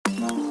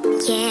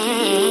Welcome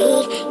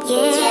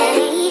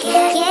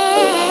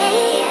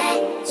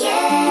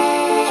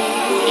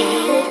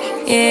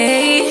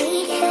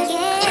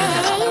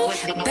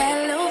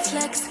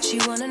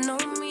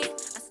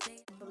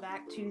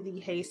back to the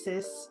Hey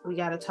Sis, We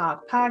Gotta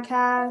Talk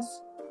podcast.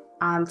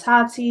 I'm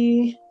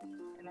Tati.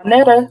 And I'm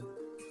Netta.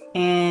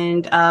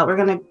 And we're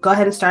going to go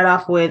ahead and start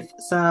off with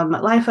some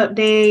life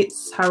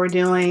updates, how we're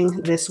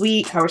doing this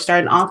week, how we're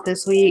starting off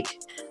this week.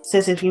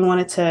 Sis, if you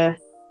wanted to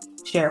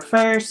share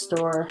first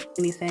or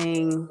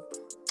anything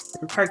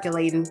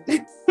percolating.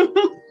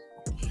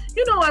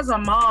 You know, as a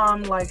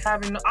mom, like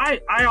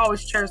I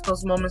always cherish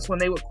those moments when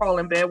they would crawl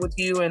in bed with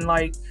you and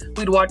like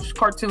we'd watch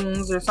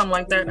cartoons or something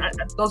like that.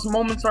 Those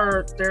moments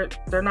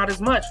they're not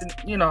as much,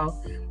 you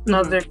know,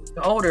 now they're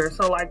older.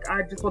 So like,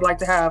 I just would like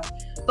to have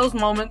those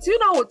moments, you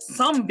know, with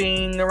some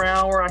being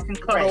around where I can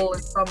cuddle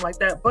and something like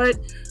that. But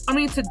I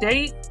mean, to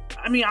date,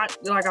 I mean, I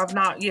have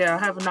not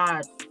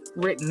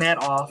written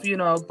that off, you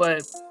know,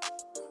 but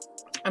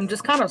I'm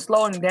just kind of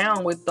slowing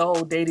down with the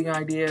whole dating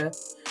idea.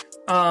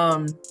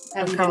 Have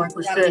you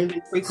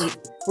been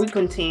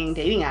frequenting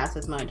dating apps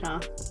as much, huh?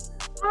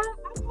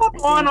 I'll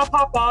pop on, I'll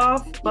pop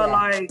off, but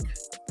like,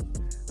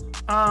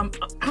 I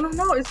don't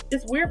know.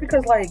 It's weird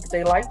because like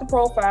they like the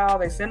profile,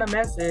 they send a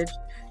message,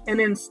 and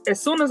then as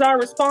soon as I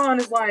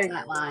respond, it's like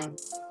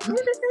flatlines. Where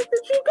the heck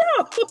did you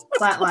go?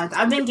 Flatlines.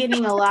 I've been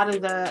getting a lot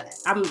of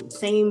I'm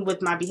same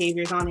with my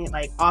behaviors on it,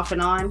 like off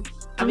and on.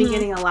 I've been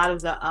getting a lot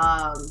of the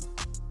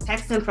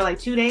texting for like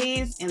 2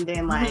 days and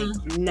then like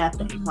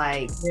nothing.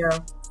 Like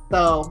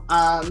So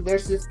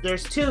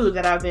there's two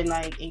that I've been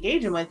like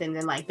engaging with, and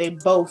then like they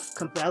both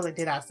I was like,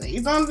 did I say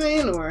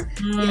something? Or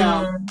you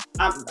know,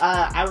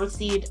 I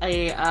received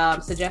a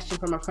suggestion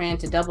from a friend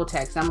to double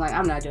text. I'm like,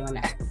 I'm not doing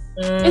that.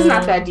 It's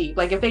not that deep.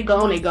 Like if they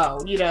go, they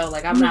go. You know,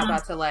 like I'm not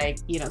about to like,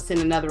 you know,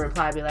 send another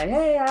reply, be like,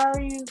 hey, how are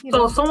you?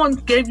 So someone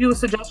gave you a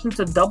suggestion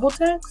to double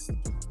text?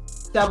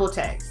 Double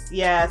text,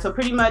 yeah. So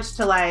pretty much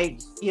to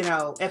like, you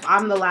know, if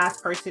I'm the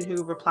last person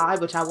who replied,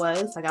 which I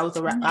was, like I was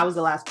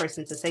the last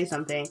person to say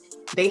something,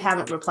 they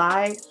haven't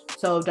replied.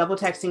 So double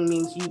texting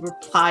means you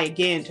reply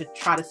again to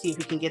try to see if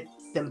you can get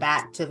them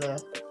back to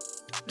the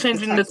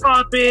changing the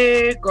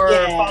topic or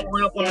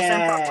following up on the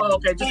same topic. Oh,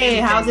 okay, just hey,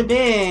 how's it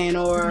been,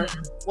 or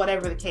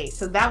whatever the case.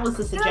 So that was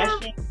the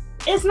suggestion.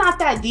 It's not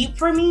that deep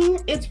for me.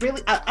 It's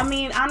really, I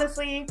mean,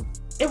 honestly,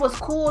 it was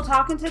cool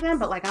talking to them,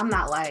 but like I'm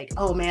not like,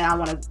 oh man, I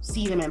want to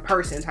see them in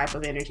person type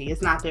of energy.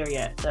 It's not there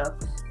yet. So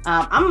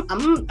I'm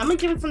gonna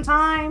give it some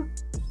time.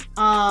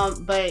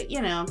 But you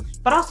know,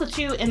 but also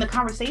too, in the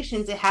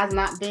conversations, it has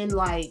not been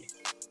like,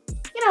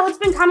 you know, it's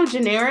been kind of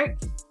generic.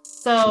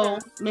 So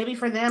maybe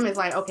for them it's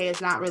like, okay,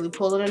 it's not really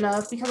pulling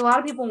enough, because a lot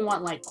of people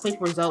want like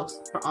quick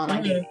results for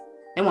online dating.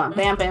 They want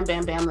bam, bam,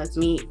 bam, bam, let's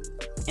meet.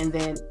 And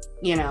then,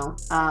 you know,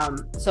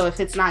 so if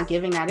it's not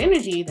giving that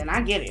energy, then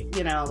I get it,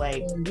 you know,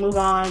 like move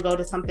on, go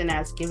to something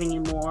that's giving you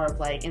more of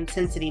like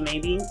intensity,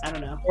 maybe. I don't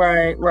know.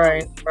 Right.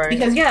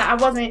 Because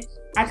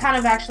I kind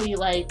of actually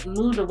like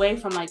moved away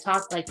from like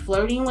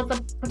flirting with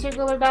a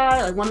particular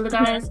guy, like one of the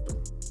guys.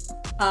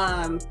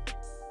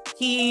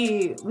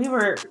 We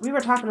were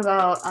talking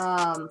about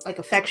like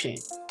affection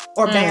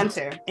or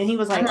banter, and he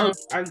was like,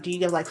 do you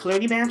give like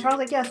flirty banter? I was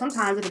like, yeah,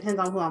 sometimes it depends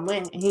on who I'm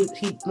with. And he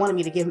wanted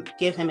me to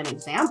give him an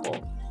example,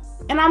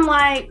 and I'm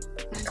like,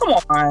 come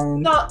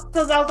on. So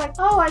I was like,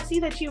 oh, I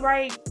see that you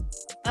write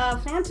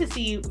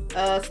fantasy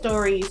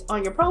stories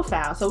on your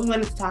profile. So we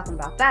went into talking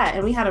about that,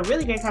 and we had a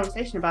really great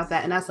conversation about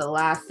that. And that's the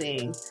last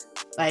thing.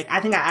 Like, I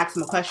think I asked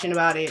him a question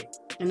about it,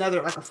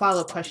 another like a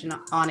follow-up question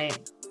on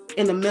it,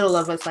 in the middle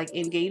of us like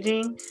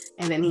engaging,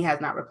 and then he has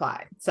not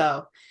replied.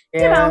 So you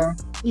know,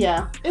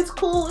 it's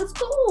cool.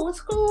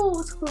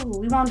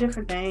 We want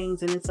different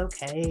things, and it's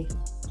okay.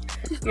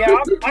 Yeah,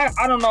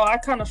 I don't know. I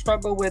kind of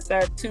struggle with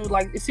that too.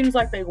 Like, it seems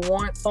like they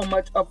want so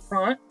much up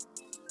front,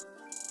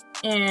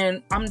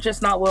 and I'm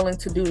just not willing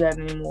to do that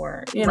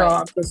anymore. You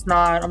know,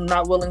 I'm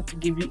not willing to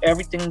give you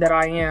everything that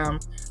I am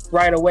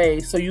right away,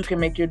 so you can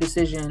make your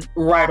decision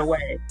right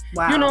away.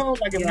 Wow. You know,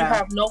 like if you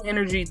have no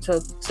energy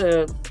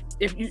to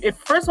if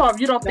first of all, if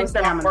you don't think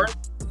that I'm worth,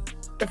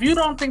 if you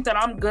don't think that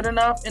I'm good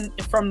enough, and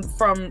from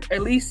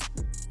at least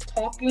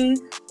talking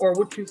or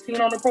what you've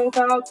seen on the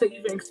profile to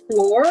even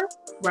explore,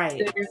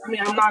 then, I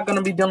mean, I'm not going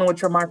to be dealing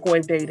with your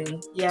microwave dating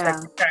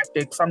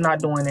tactics. I'm not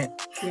doing it.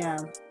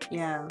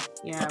 Yeah.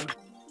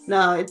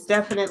 No, it's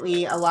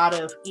definitely a lot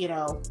of, you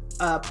know,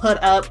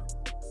 put up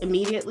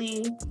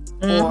immediately,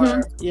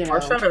 or you know,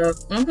 or shut up.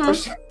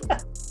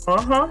 Or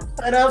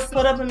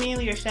put up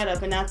immediately or shut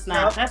up, and that's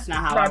not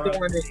how I'm doing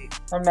it.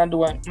 I'm not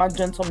doing it. My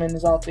gentleman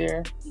is out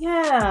there.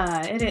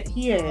 Yeah,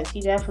 he is. He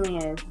definitely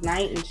is.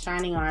 Knight in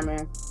shining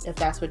armor, if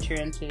that's what you're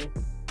into.